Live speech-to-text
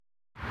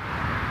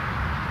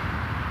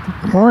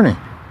Good morning.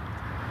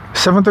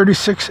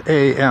 7:36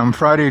 a.m.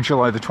 Friday,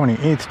 July the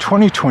 28th,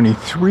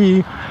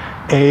 2023.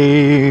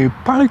 A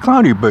partly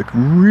cloudy but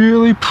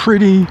really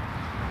pretty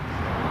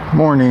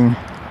morning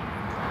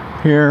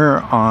here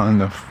on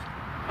the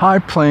high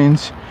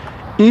plains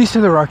east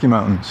of the Rocky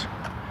Mountains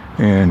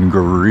in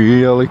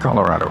Greeley,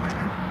 Colorado.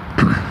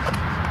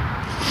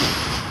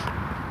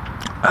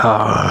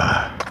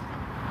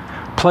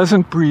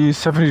 Pleasant breeze,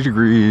 70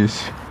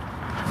 degrees.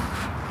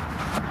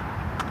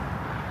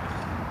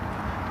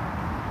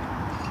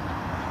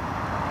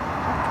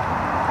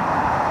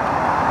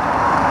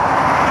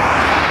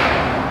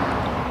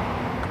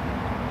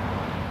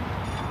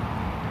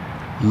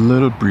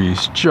 Little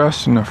breeze,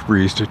 just enough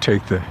breeze to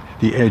take the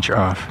edge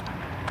off,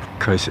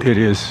 because it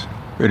is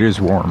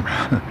warm.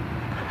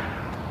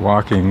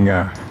 Walking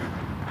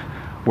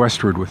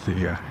westward with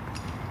the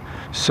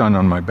sun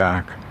on my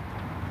back.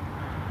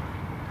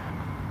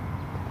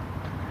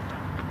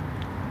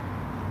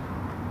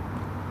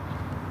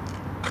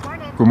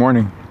 Good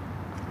morning.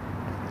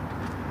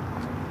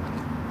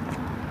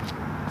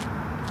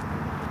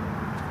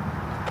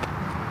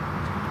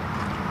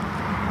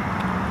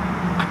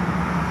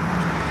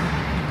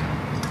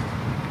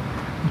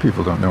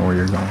 People don't know where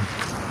you're going.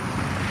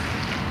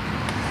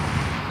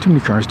 Too many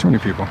cars, too many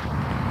people.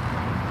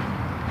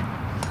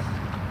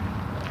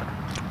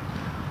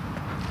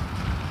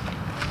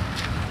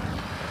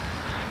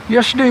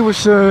 Yesterday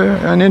was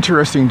an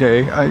interesting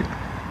day.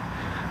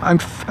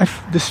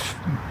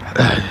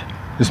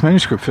 This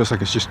manuscript feels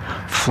like it's just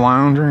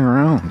floundering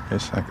around.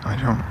 It's like I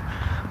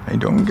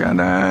don't get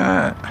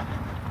it.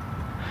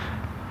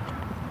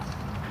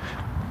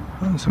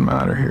 What's the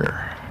matter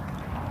here?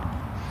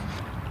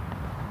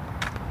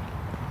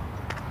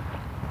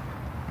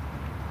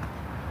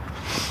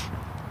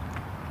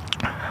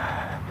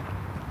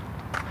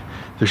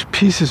 There's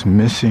pieces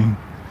missing.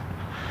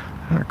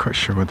 I'm not quite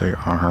sure what they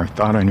are. I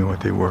thought I knew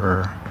what they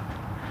were.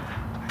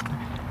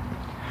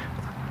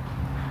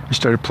 I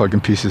started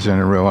plugging pieces in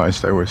and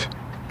realized I was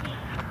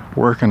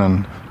working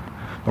on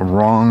the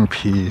wrong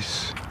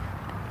piece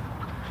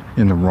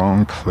in the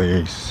wrong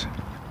place.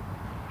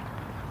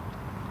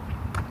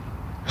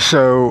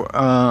 So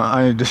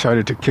I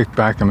decided to kick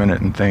back a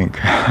minute and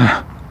think.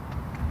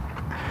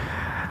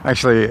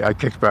 Actually, I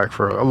kicked back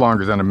for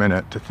longer than a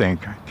minute to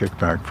think. I kicked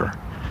back for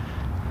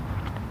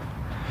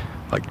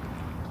like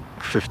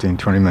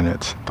 15-20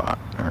 minutes. Thought,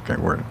 okay,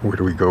 where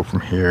do we go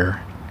from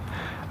here?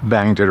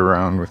 Banged it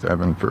around with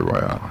Evan for a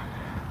while.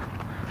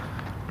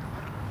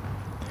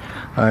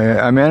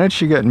 I managed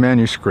to get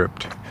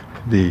manuscript,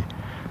 the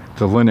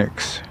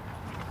Linux.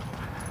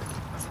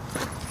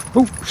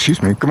 Oh,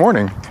 excuse me. Good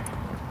morning.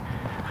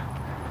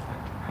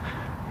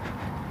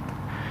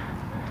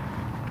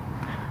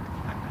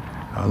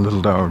 A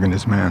little dog and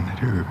his man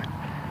too.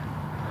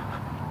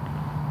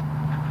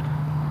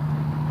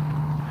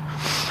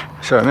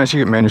 So I managed to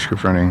get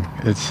manuscript running.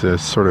 It's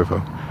sort of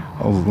a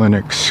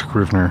Linux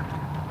Scrivener.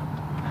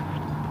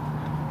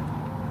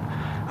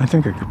 I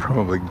think I could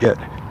probably get,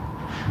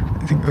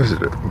 I think it was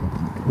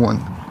one,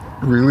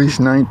 release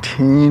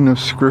 19 of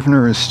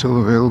Scrivener is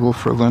still available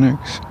for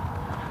Linux.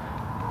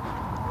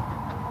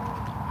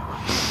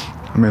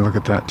 I may look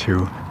at that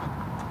too.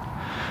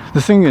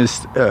 The thing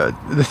is,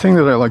 the thing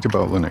that I liked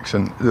about Linux,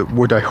 and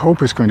what I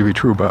hope is going to be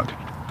true about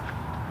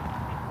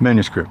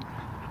manuscript,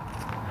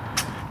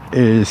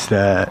 is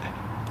that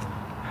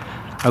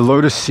I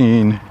load a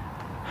scene,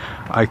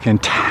 I can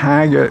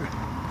tag it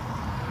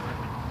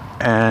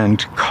and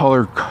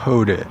color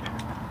code it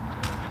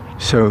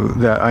so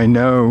that I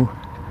know,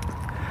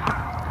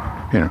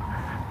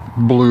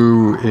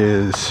 blue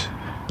is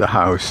the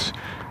house,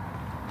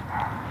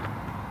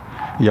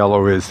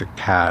 yellow is the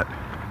cat,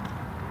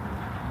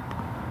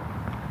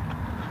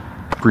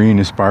 green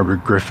is Barbara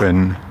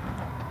Griffin,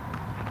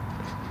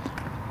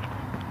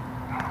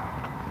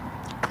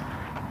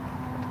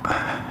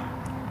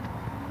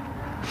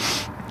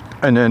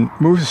 and then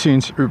move the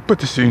scenes, or put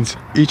the scenes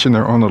each in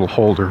their own little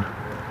holder.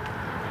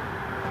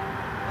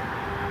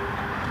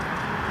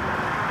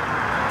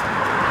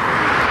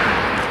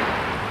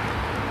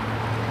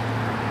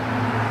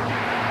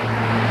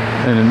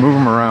 And then move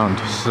them around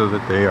so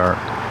that they are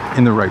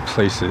in the right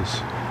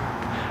places,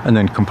 and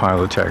then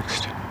compile the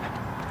text.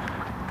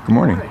 Good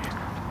morning.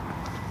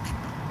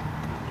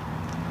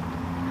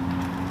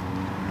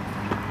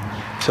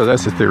 So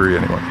that's the theory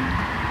anyway.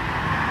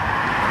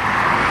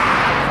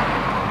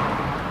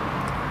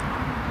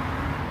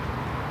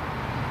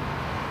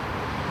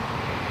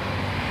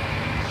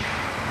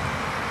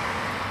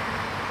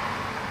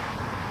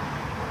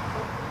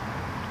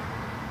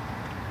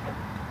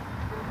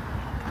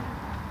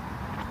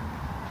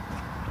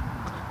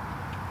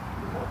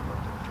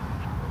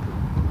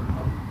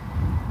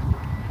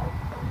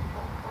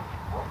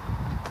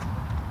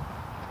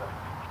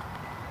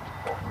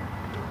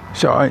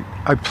 So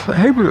I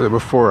played with it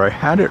before. I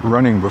had it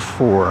running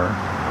before,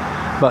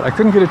 but I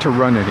couldn't get it to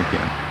run it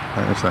again.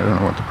 I don't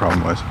know what the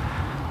problem was.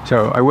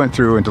 So I went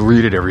through and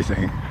deleted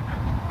everything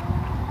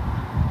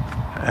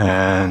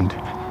and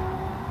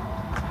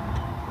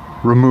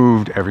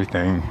removed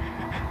everything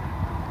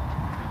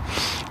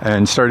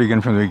and started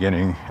again from the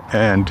beginning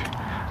and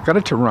got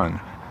it to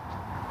run.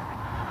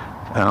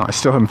 I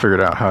still haven't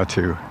figured out how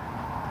to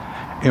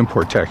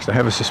import text. I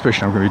have a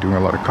suspicion I'm going to be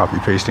doing a lot of copy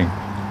pasting,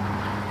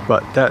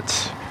 but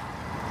that's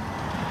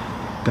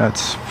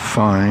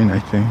fine, I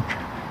think.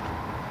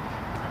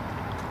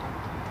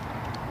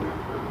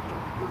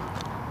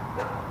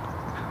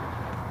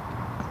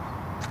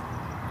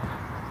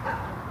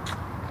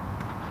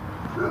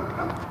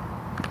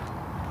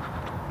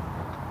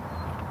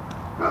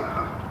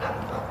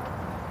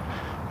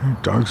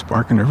 Dogs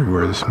barking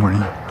everywhere this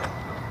morning.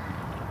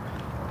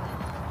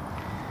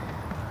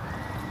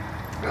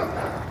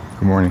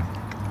 Good morning.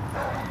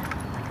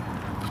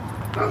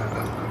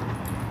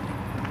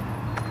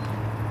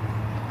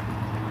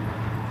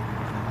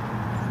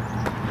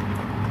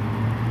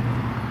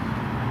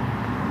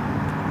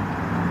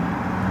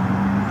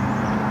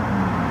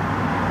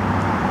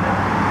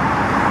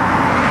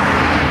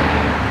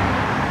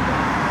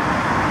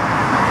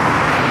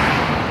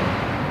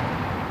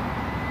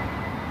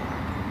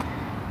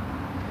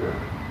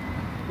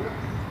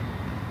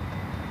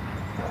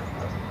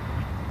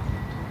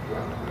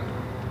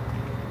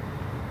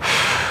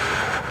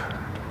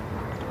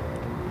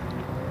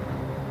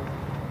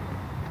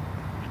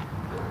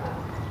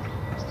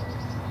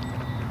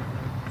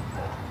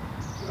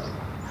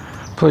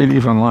 Played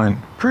EVE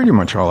Online pretty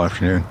much all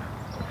afternoon.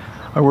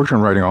 I worked on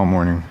writing all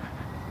morning,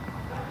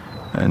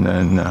 and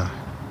then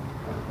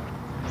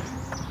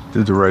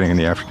did the writing in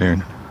the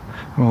afternoon.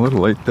 I'm a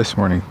little late this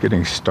morning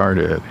getting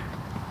started.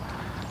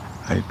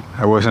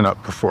 I wasn't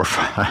up before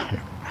 5.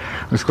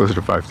 It was closer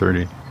to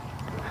 5:30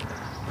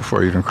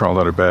 before I even crawled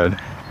out of bed.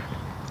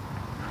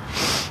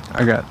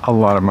 I got a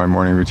lot of my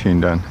morning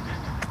routine done.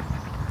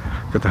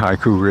 Got the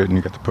haiku written,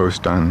 got the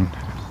post done,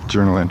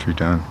 journal entry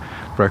done,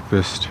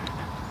 breakfast.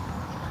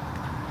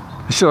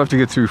 I still have to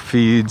get through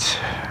feeds,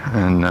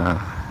 and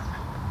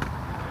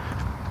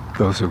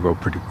those will go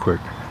pretty quick.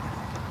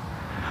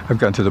 I've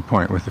gotten to the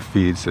point with the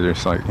feeds that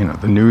it's like,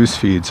 the news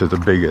feeds are the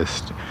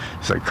biggest.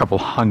 It's like a couple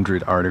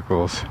hundred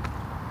articles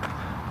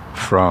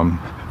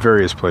from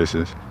various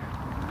places.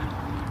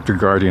 The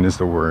Guardian is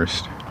the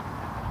worst.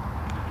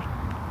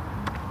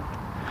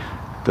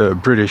 The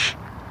British,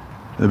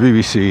 the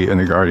BBC and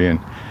the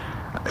Guardian,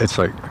 it's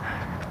like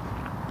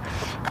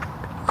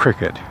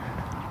cricket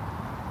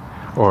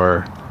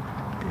or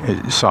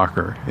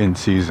soccer in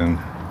season.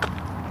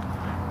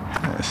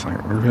 It's like,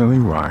 really,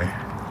 why?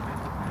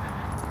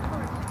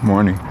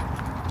 Morning.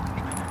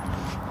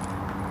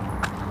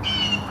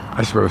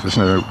 I suppose it's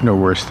no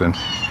worse than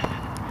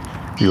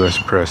U.S.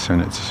 press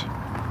and its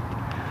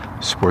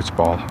sports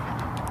ball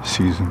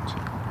seasons.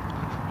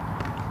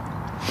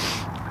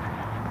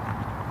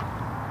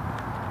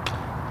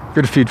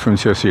 Get a feed from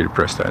Associated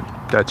Press.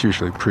 That's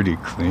usually pretty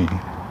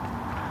clean.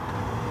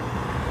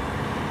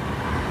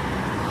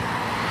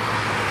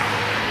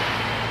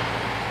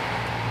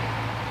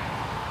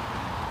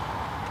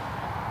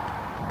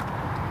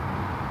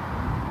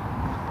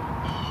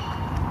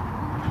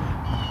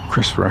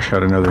 Chris Rush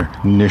had another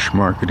niche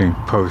marketing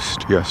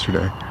post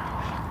yesterday.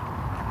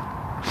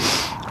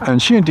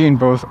 And she and Dean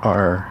both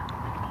are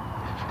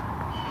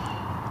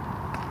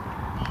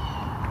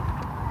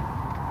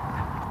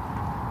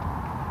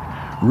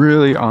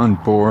really on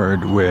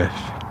board with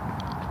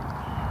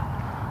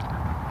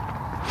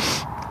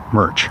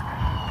merch.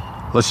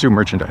 Let's do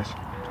merchandise.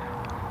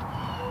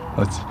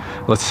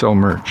 Let's sell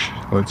merch.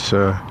 Let's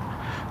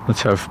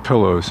have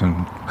pillows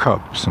and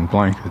cups and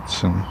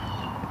blankets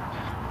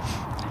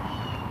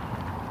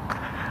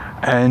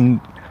and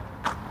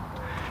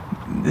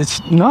it's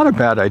not a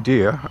bad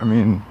idea. I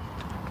mean,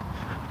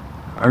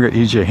 I've got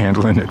EJ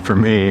handling it for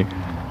me.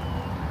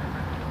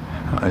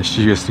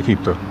 She gets to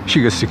keep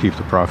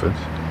the profits,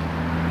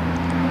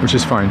 which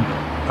is fine.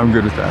 I'm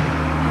good with that.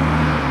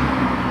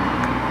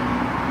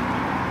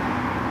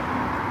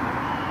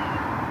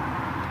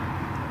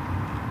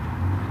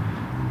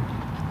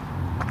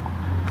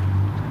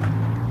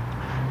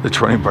 The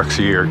 $20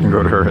 a year can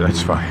go to her.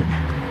 That's fine.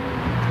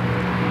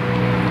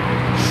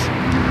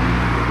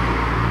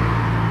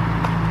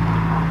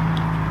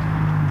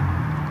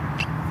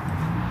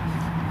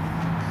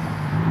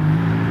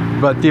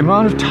 But the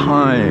amount of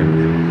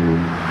time,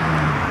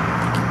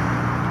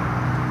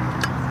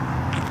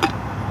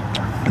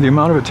 the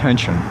amount of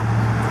attention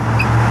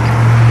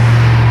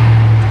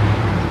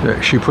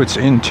that she puts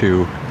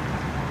into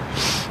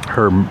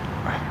her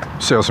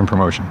sales and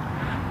promotion.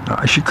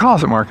 She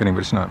calls it marketing, but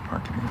it's not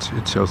marketing.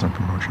 It's sales and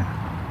promotion.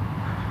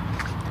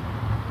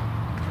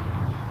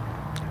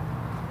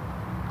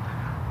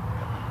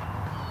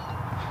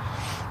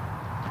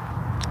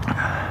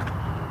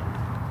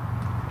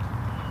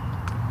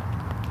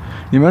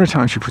 The amount of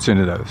time she puts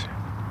into those,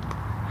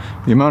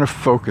 the amount of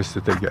focus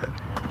that they get,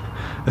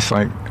 it's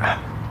like, I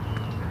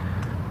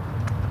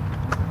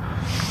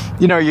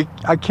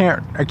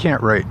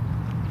can't write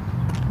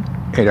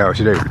 8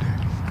 hours a day every day.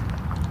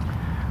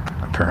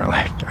 Apparently,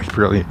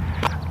 I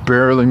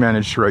barely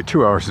manage to write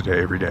 2 hours a day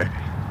every day,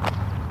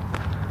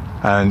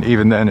 and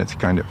even then, it's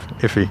kind of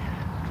iffy.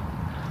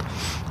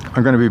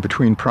 I'm going to be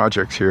between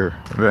projects here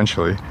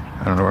eventually.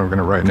 I don't know what I'm going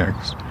to write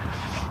next.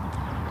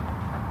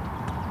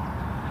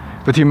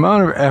 But the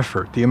amount of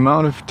effort, the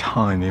amount of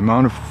time, the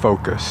amount of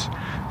focus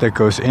that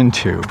goes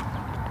into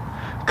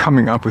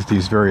coming up with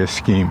these various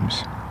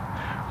schemes,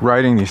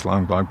 writing these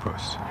long blog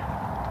posts.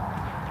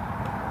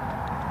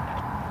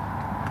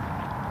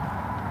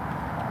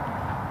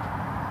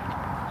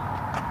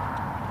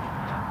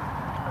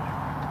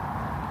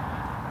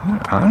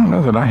 I don't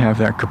know that I have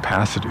that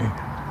capacity.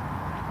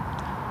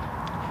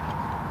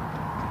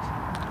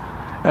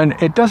 And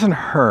it doesn't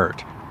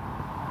hurt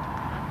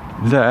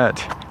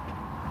that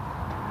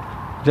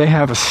they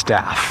have a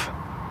staff.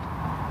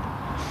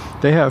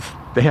 They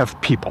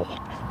have people.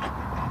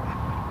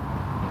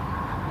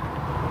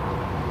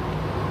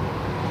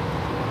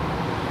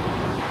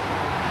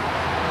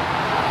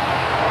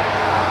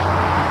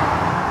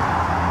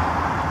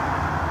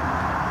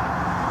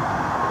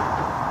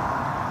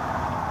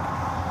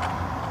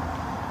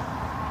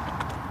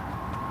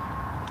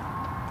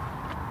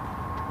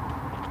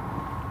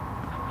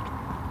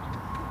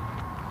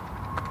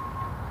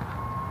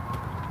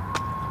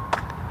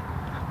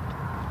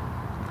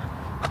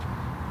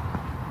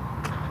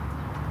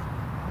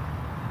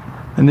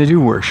 And they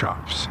do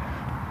workshops,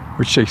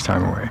 which takes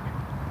time away,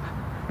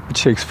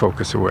 which takes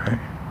focus away.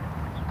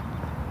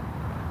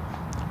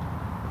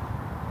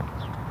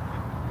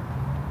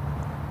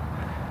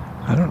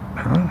 I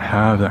don't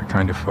have that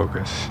kind of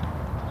focus.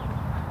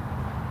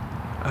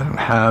 I don't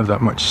have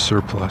that much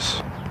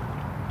surplus.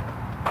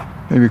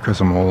 Maybe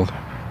because I'm old.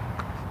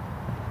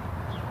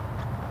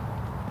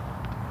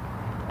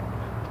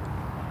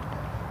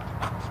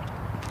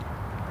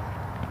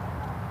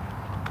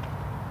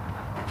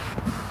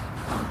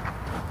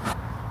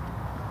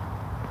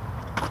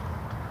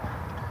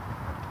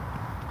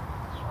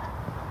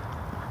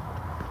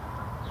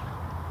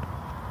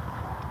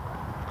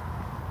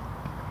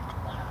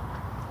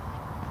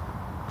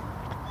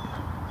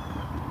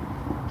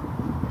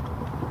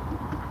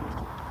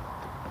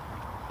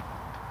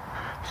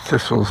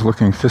 Thistle's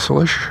looking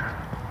thistle-ish.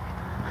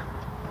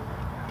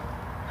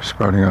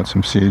 Sprouting out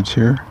some seeds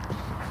here.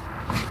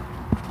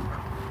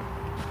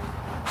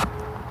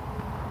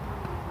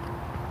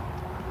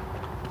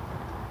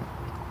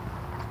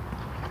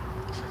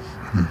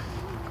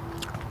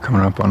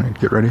 Coming up on it.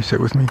 Get ready, sit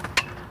with me.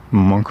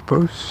 Monk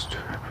post.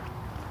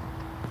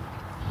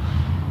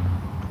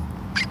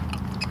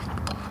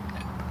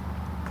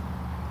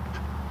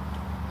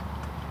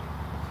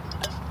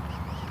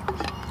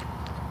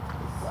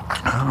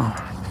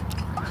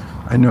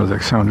 I know the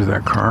sound of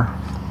that car.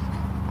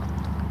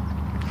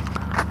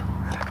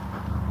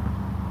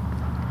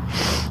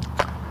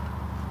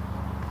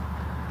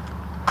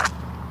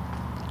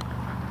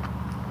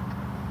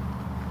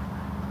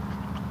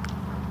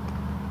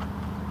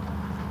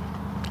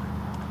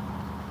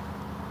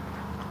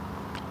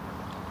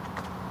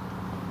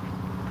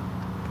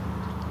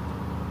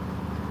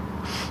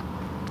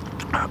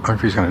 I don't know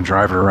if he's going to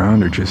drive it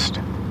around or just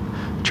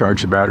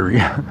charge the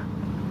battery.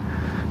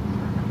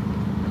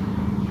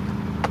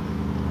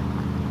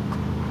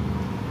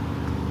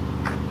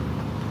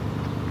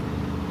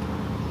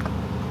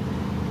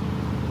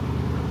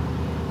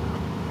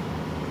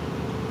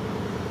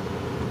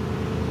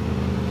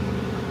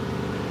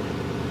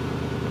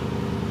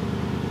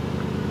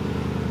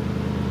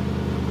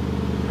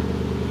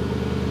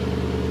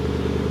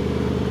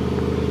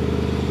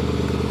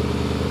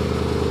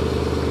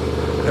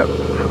 Yep,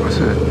 that was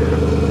it.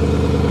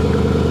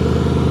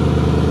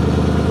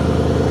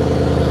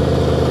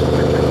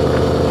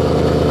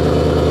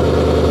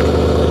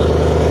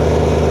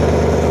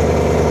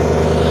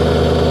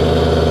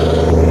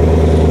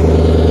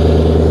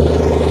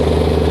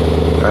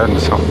 Adding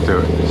something to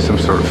it, some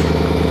sort of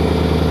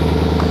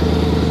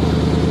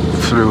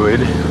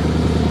fluid.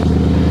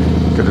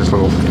 Get this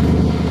little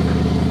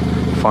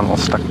funnel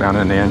stuck down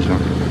in the engine.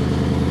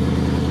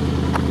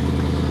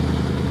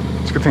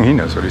 It's a good thing he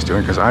knows what he's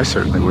doing, because I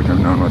certainly wouldn't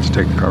have known what to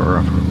take the cover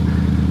off.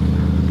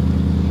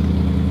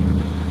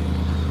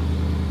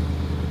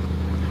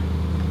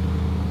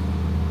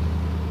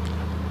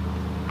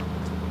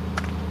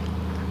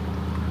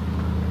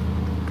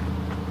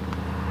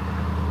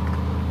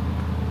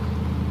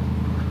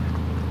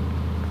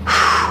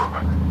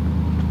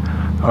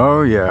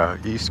 Oh yeah,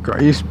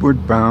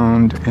 eastward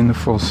bound in the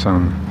full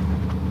sun.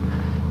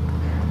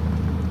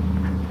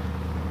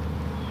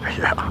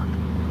 Yeah.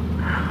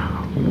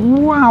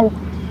 Wow.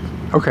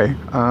 Okay.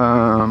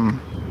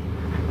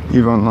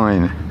 Eve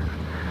Online.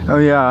 Oh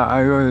yeah,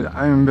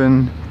 I've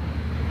been.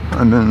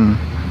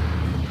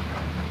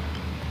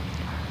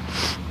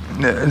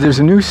 There's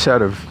a new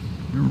set of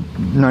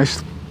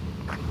nice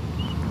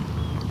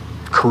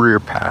career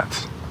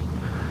paths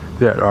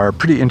that are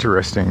pretty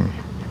interesting,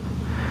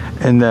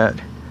 and that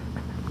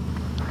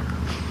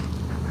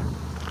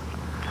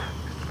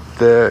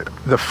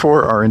the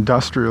four are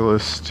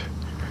industrialist,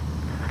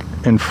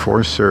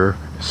 enforcer,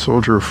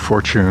 soldier of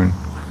fortune,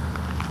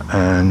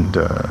 and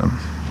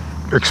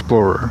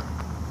explorer.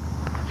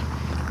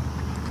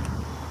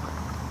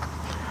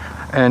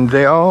 And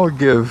they all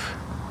give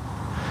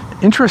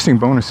interesting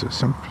bonuses,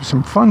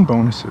 some fun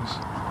bonuses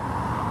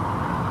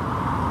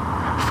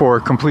for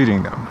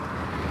completing them.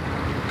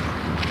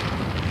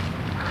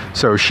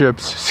 So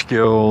ships,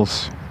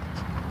 skills,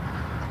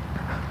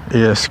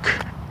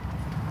 ISK,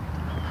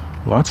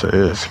 lots of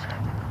ISK.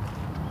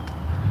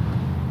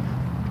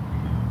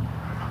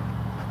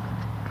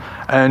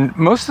 And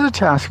most of the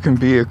tasks can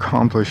be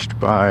accomplished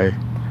by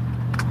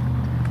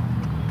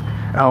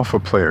alpha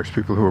players,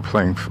 people who are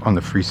playing on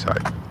the free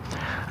side.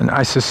 And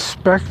I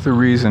suspect the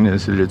reason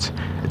is that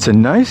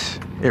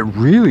it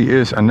really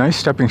is a nice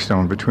stepping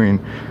stone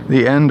between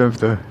the end of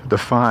the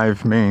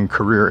 5 main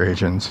career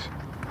agents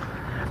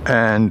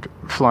and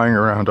flying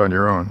around on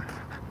your own.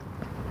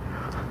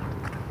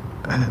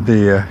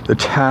 The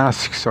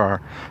tasks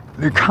are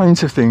the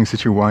kinds of things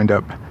that you wind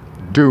up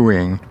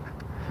doing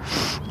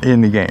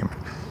in the game.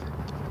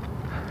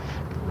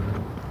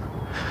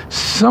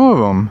 Some of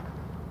them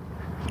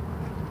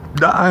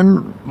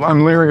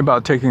I'm leery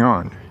about taking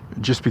on,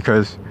 just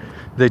because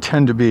they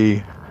tend to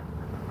be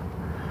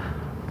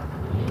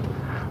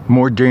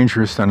more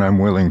dangerous than I'm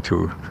willing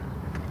to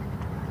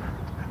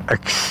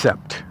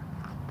accept.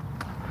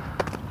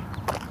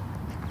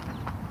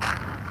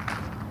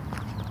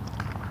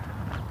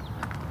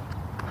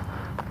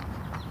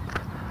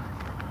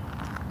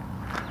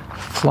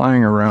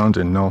 Flying around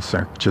in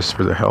nullsec just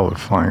for the hell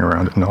of flying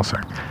around in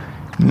nullsec.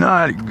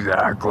 Not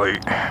exactly.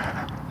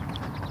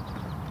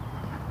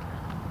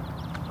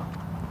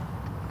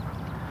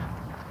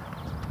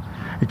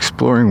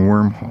 Exploring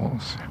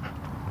wormholes.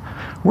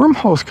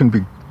 Wormholes can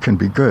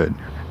be good.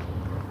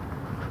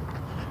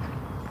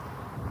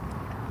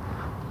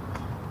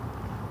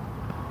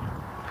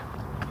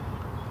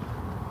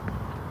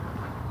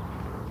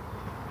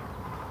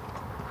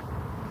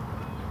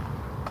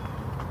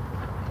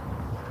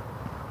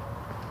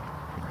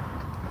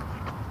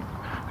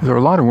 There are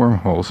a lot of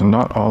wormholes, and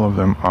not all of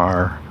them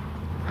are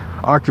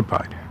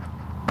occupied.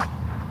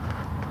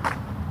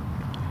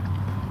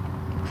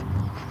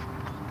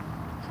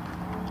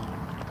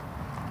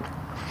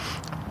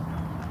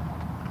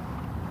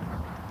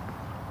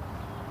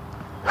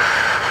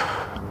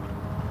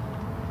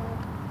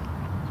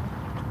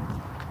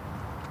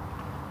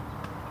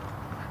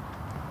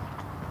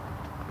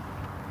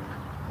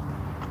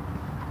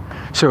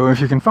 So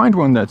if you can find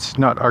one that's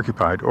not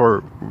occupied,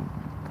 or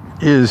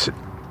is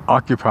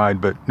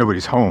occupied but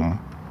nobody's home,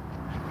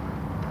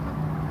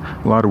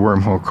 a lot of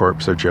wormhole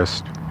corps are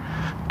just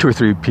 2 or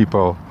 3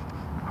 people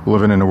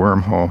living in a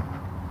wormhole,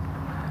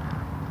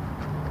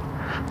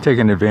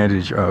 taking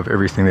advantage of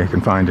everything they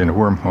can find in a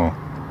wormhole.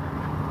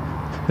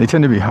 They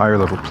tend to be higher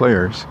level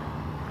players.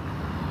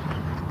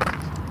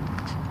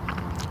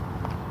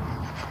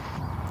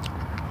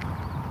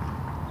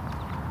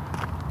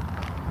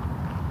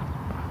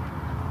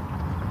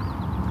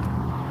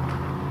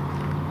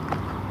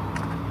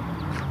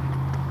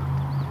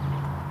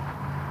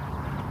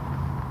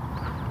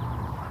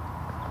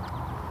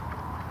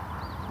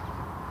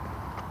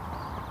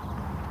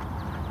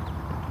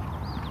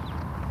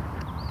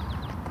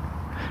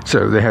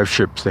 So they have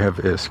ships, they have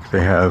ISK,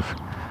 they have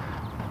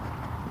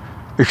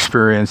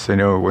experience, they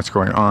know what's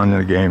going on in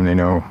the game, they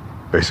know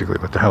basically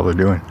what the hell they're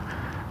doing.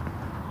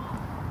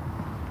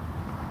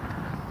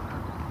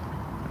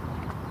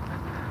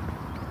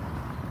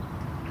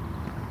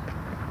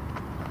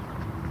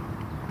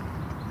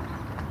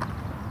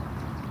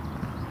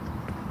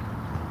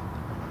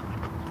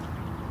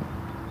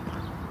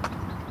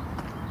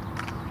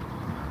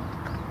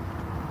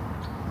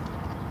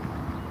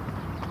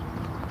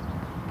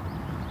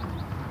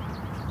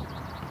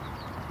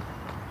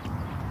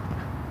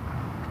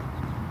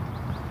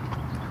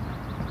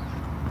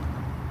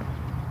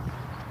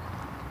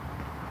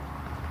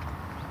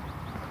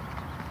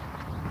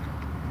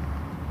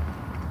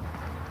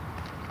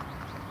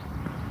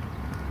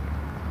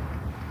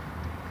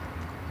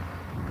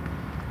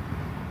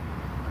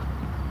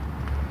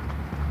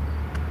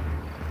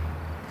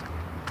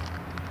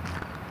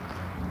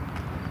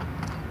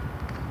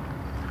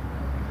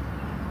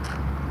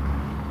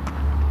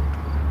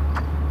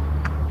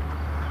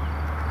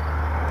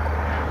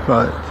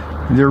 But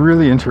they're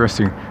really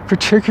interesting,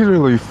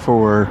 particularly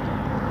for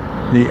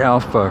the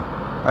alpha.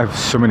 I have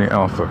so many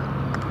alpha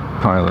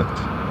pilots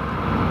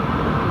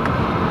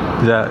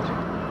that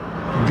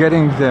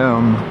getting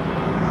them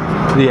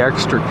the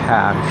extra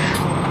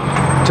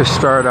cash to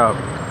start up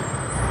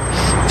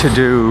to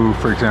do,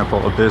 for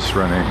example, Abyss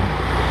running.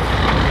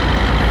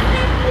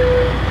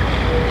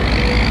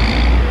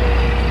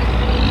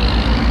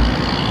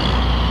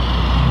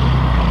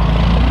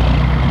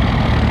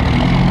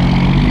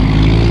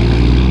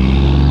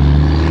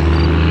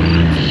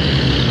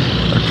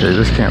 Okay,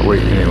 this can't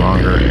wait any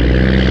longer.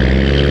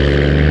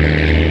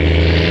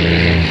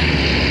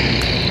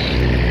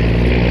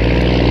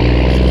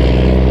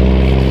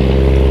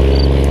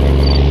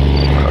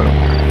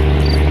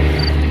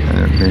 And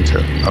it needs to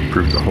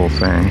uproot the whole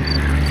thing.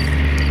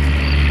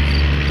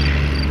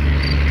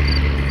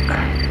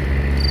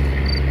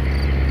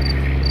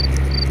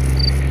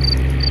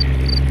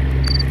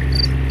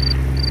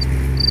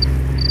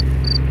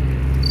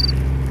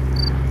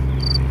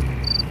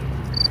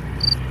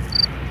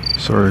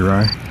 Sorry,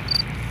 Rye.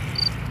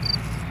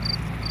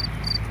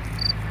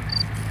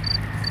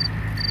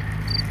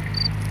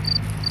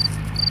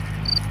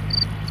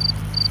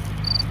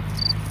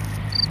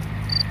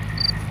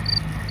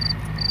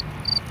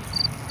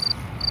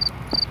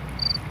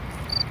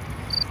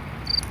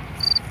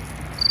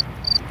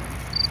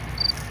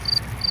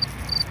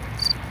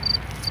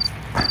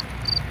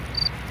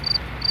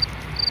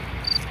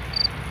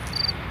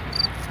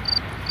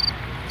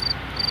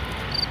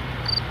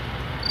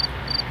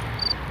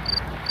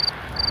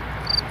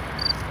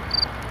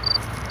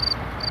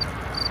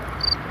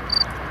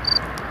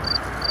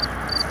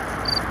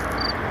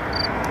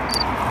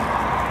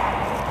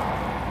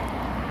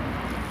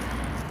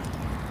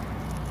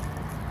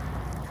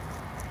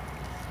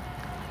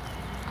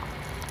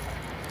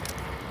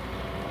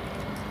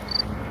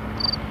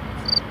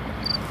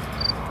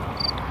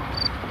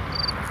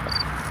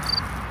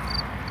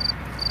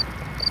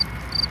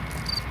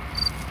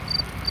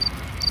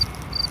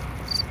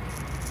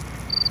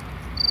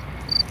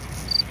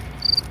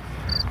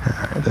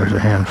 There's a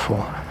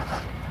handful.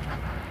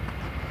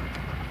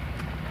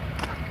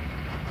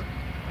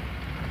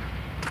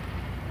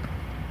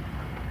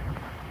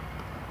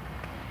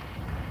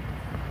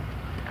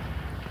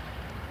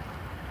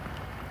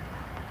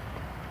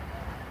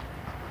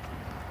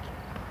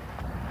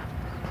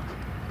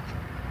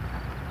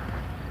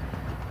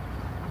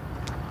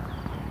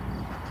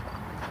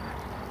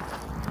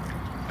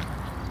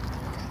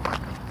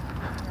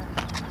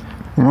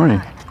 Good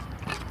morning.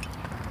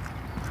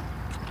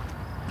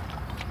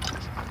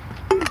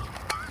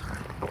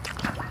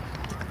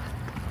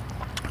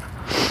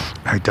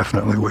 I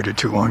definitely waited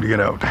too long to get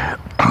out.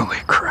 Holy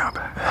crap.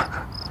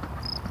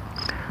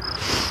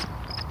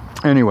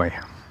 Anyway,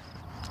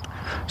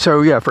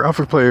 so yeah, for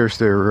alpha players,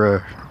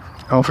 they're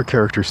alpha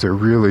characters. They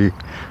really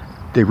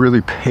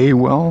pay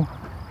well,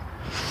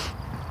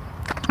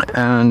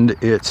 and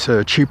it's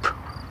cheap.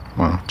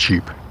 Well,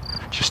 cheap.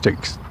 Just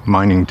takes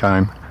mining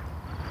time.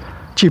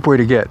 Cheap way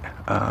to get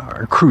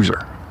a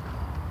cruiser.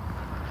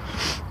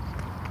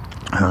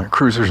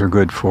 Cruisers are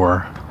good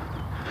for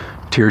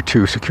tier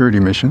 2 security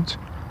missions.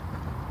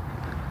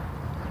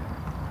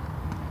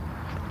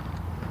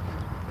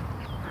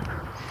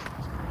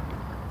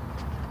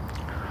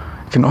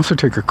 You can also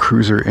take a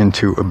cruiser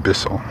into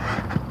Abyssal.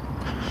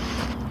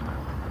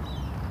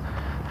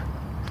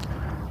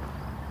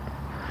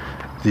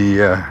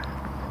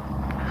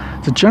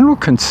 The general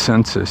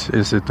consensus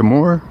is that the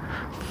more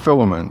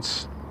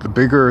filaments, the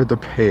bigger the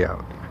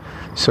payout.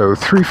 So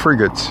 3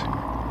 frigates,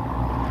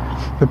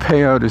 the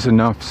payout is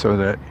enough so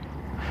that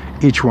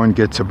each one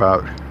gets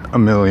about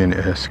 1 million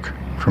ISK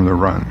from the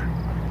run.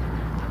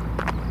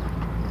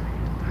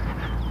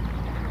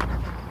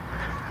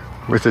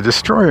 With the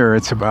destroyer,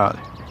 it's about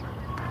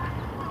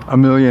 1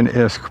 million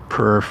ISK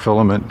per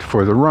filament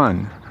for the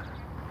run.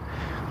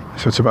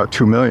 So it's about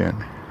 2 million.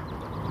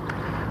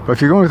 But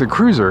if you're going with a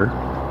cruiser,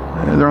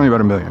 they're only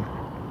about 1 million.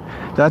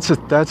 That's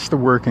the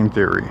working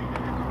theory.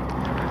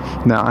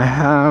 Now, I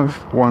have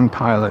one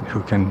pilot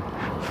who can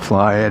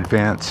fly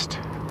advanced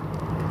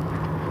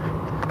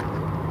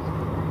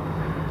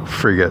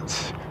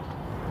frigates,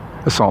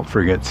 assault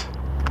frigates.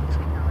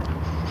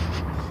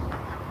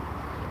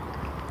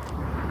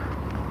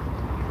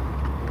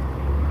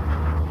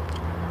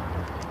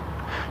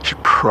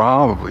 Should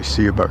probably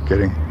see about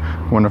getting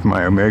one of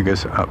my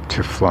Omegas up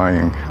to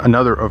flying,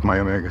 another of my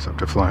Omegas up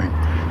to flying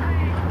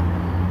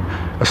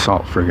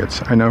assault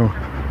frigates. I know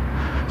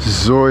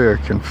Zoya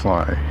can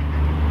fly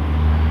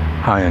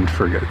high-end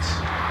frigates.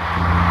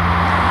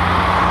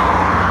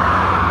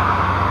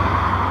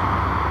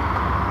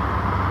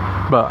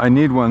 But I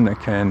need one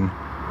that can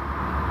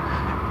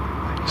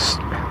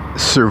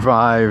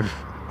survive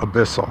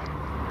Abyssal.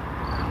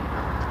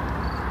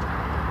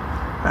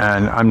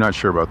 And I'm not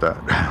sure about that.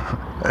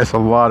 It's a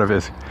lot of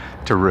it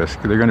to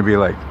risk. They're going to be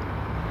like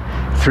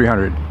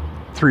 300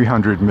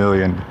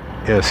 million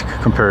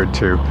ISK compared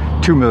to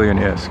 2 million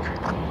ISK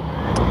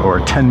or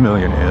 10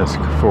 million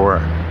ISK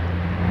for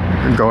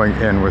going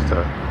in with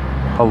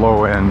a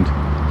low-end,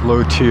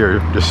 low-tier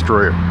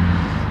destroyer.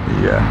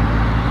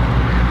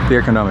 The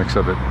economics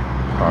of it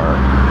are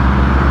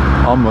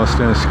almost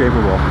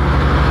inescapable.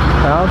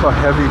 Have a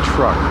heavy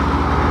truck.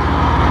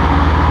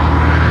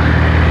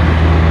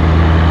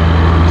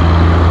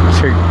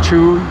 Take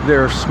 2,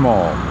 they're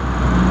small.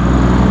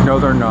 No,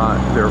 they're not.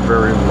 They're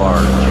very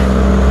large.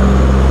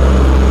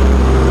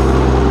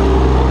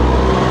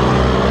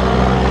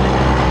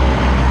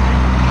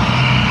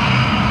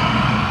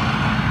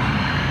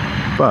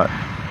 But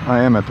I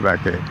am at the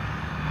back gate.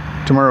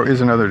 Tomorrow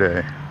is another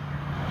day.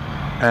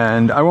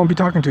 And I won't be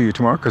talking to you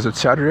tomorrow because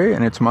it's Saturday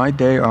and it's my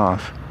day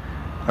off.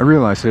 I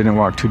realized I didn't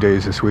walk 2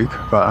 days this week,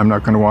 but I'm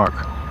not going to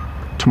walk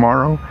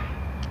tomorrow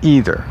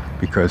either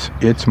because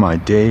it's my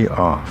day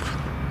off.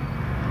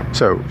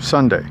 So,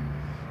 Sunday.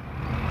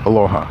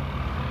 Aloha.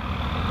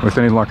 With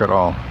any luck at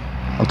all.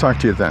 I'll talk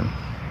to you then.